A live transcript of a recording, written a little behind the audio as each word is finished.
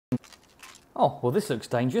Oh, well, this looks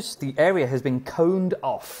dangerous. The area has been coned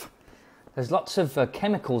off. There's lots of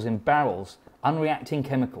chemicals in barrels, unreacting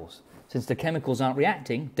chemicals. Since the chemicals aren't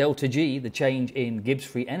reacting, delta G, the change in Gibbs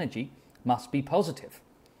Free Energy, must be positive,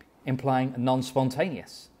 implying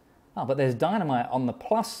non-spontaneous. Oh, but there's dynamite on the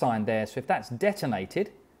plus sign there, so if that's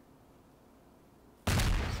detonated,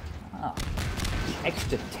 the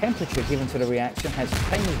extra temperature given to the reaction has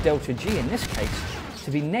changed delta G in this case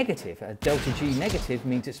to be negative. A delta G negative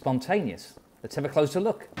means it's spontaneous. Let's have a closer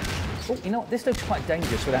look. Oh, you know what? This looks quite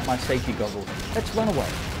dangerous without my safety goggles. Let's run away.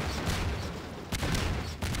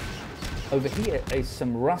 Over here is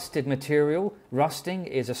some rusted material. Rusting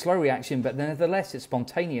is a slow reaction, but nevertheless it's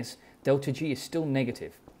spontaneous. Delta G is still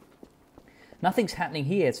negative. Nothing's happening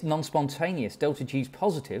here. It's non-spontaneous. Delta G is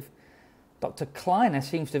positive. Dr. Kleiner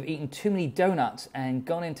seems to have eaten too many donuts and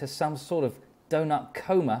gone into some sort of donut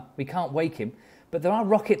coma. We can't wake him, but there are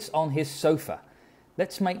rockets on his sofa.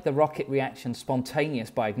 Let's make the rocket reaction spontaneous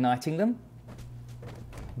by igniting them.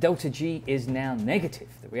 Delta G is now negative.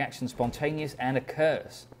 The reaction is spontaneous and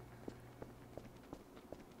occurs.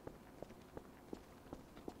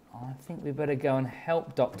 I think we better go and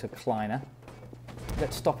help Dr. Kleiner.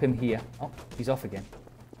 Let's stop him here. Oh, he's off again.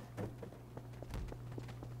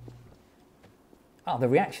 Oh, the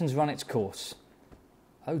reaction's run its course.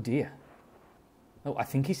 Oh dear. Oh, I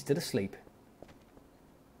think he's still asleep.